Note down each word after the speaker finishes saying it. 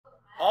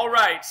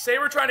Alright, say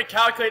we're trying to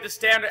calculate the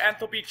standard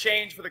enthalpy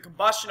change for the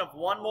combustion of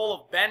 1 mole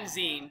of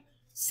benzene,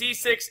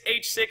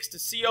 C6H6 to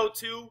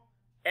CO2,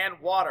 and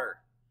water.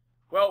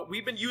 Well,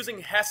 we've been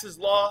using Hess's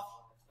law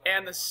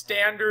and the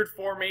standard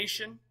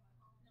enthalpy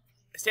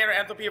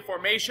of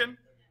formation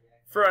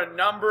for a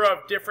number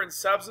of different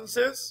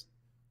substances,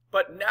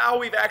 but now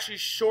we've actually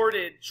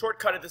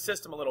shortcutted the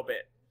system a little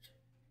bit.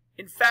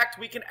 In fact,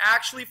 we can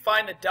actually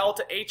find the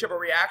delta H of a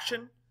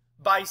reaction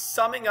by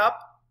summing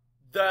up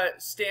the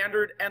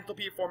standard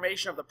enthalpy of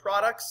formation of the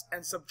products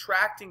and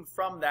subtracting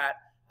from that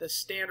the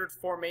standard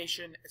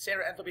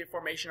enthalpy of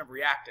formation of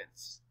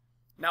reactants.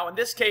 Now in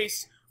this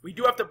case, we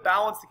do have to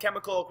balance the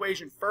chemical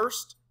equation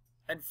first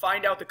and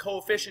find out the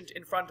coefficient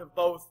in front of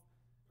both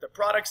the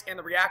products and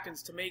the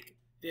reactants to make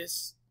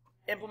this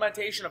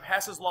implementation of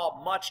Hess's law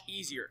much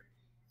easier.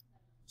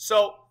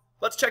 So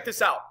let's check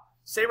this out.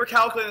 Say we're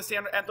calculating the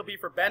standard enthalpy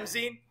for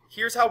benzene.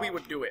 Here's how we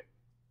would do it.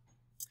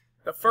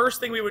 The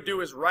first thing we would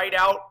do is write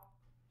out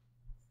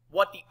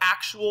what the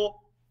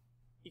actual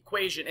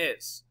equation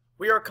is.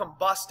 We are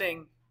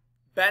combusting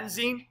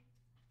benzene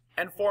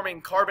and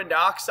forming carbon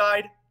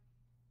dioxide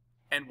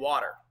and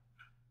water.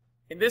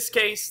 In this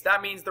case,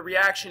 that means the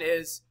reaction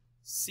is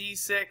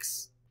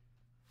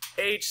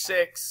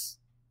C6H6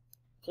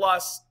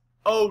 plus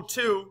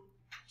O2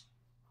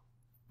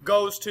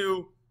 goes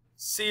to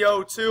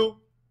CO2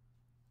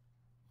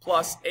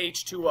 plus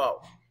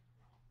H2O.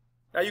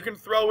 Now you can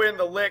throw in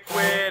the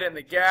liquid and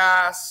the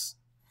gas,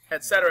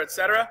 etc.,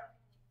 etc.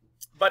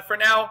 But for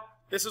now,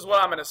 this is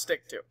what I'm going to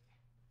stick to.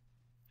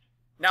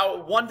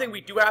 Now, one thing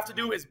we do have to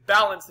do is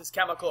balance this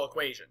chemical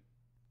equation.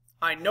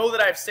 I know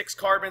that I have 6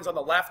 carbons on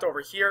the left over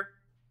here,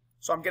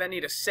 so I'm going to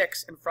need a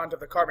 6 in front of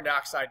the carbon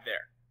dioxide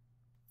there.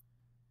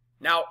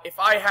 Now, if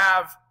I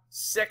have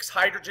 6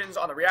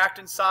 hydrogens on the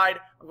reactant side,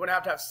 I'm going to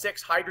have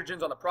 6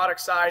 hydrogens on the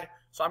product side,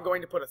 so I'm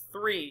going to put a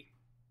 3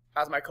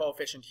 as my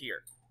coefficient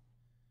here.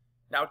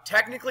 Now,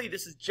 technically,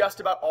 this is just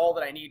about all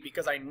that I need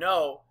because I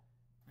know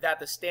that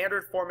the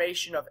standard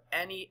formation of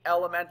any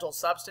elemental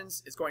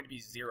substance is going to be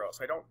 0.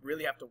 So I don't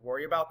really have to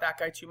worry about that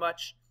guy too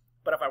much.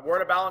 But if I were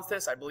to balance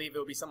this, I believe it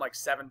would be something like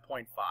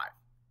 7.5.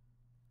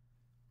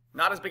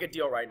 Not as big a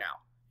deal right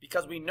now,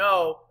 because we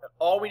know that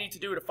all we need to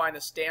do to find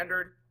the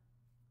standard,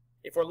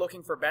 if we're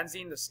looking for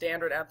benzene, the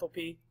standard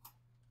enthalpy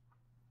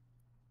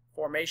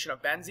formation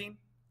of benzene,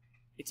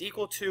 it's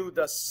equal to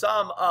the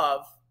sum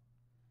of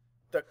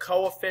the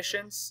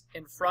coefficients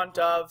in front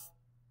of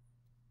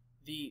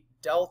the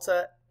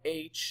delta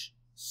H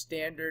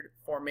standard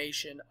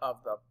formation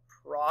of the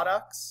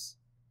products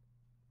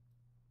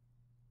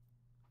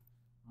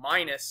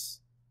minus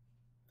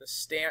the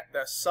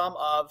sum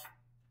of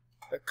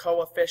the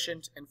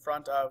coefficient in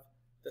front of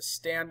the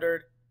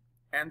standard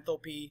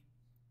enthalpy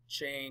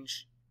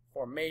change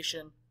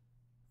formation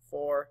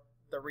for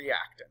the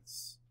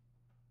reactants.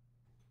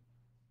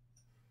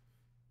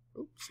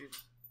 Oops, excuse me.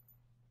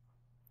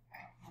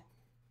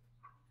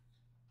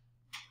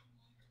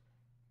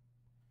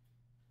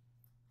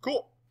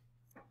 Cool.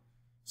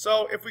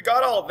 So if we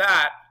got all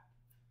that,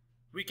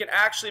 we can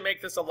actually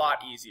make this a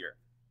lot easier.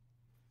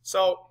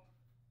 So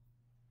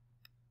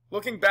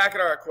looking back at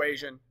our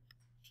equation,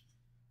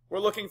 we're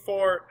looking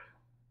for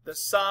the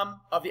sum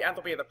of the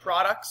enthalpy of the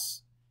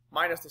products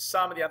minus the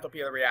sum of the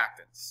enthalpy of the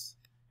reactants.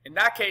 In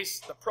that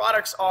case, the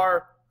products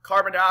are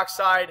carbon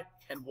dioxide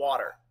and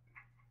water.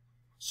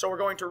 So we're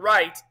going to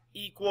write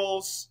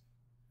equals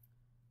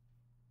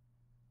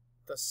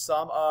the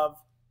sum of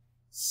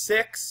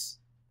 6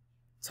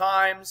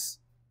 times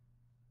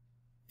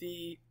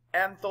the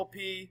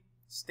enthalpy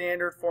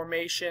standard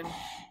formation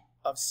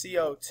of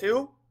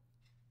CO2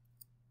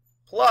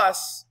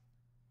 plus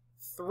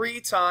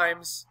 3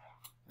 times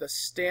the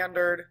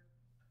standard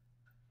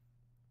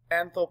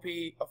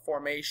enthalpy of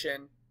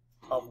formation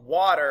of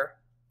water,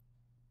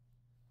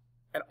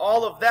 and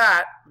all of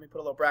that, let me put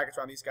a little brackets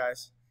around these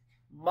guys,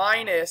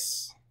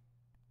 minus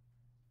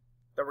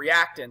the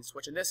reactants,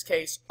 which in this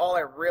case, all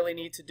I really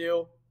need to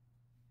do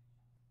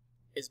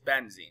is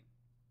benzene,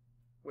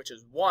 which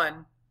is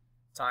 1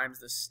 times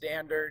the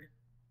standard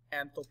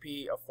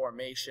enthalpy of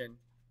formation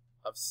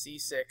of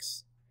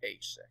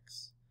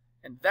C6H6.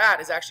 And that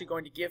is actually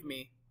going to give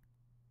me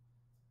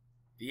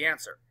the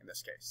answer in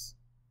this case.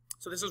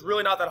 So this is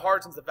really not that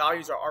hard since the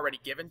values are already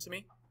given to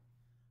me.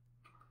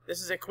 This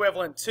is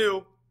equivalent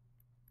to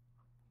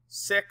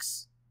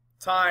 6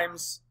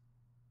 times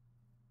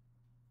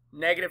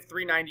negative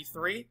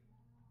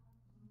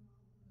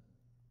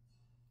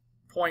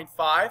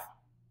 393.5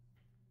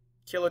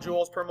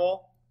 kilojoules per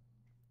mole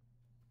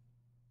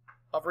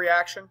of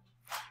reaction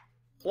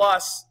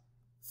plus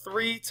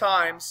 3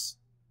 times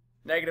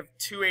negative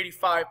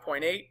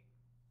 285.8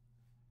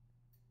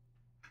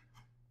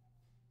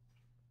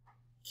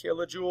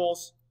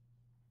 kilojoules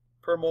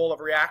per mole of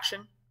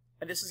reaction.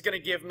 And this is going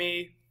to give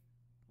me,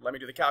 let me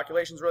do the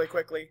calculations really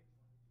quickly.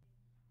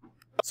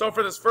 So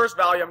for this first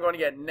value, I'm going to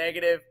get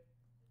negative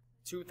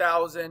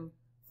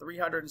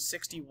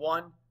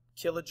 2,361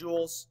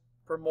 kilojoules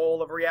per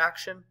mole of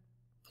reaction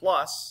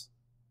plus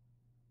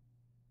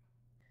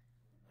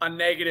a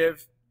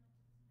negative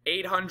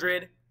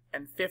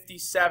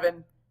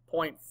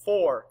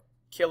 857.4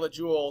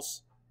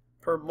 kilojoules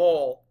per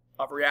mole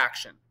of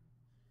reaction.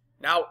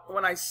 Now,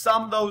 when I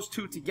sum those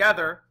two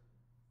together,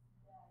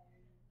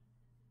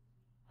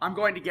 I'm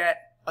going to get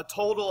a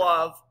total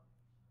of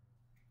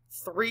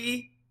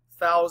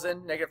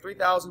negative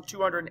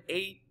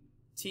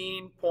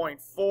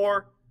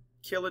 3,218.4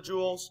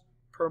 kilojoules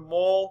per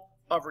mole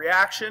of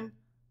reaction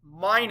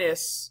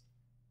minus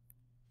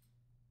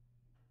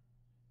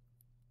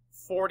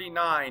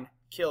 49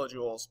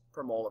 kilojoules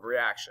per mole of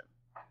reaction.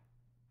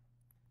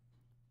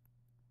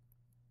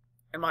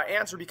 And my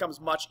answer becomes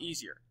much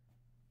easier.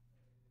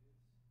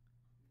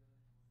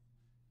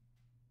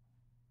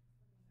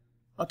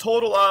 A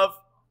total of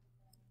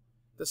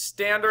the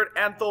standard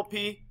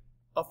enthalpy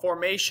of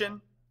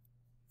formation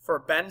for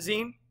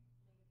benzene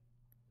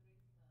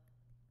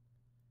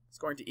is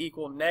going to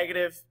equal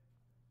negative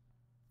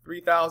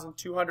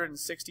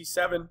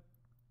 3,267.4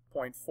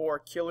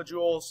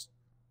 kilojoules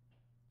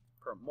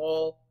per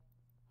mole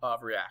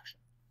of reaction.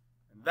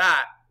 And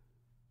that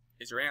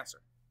is your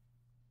answer.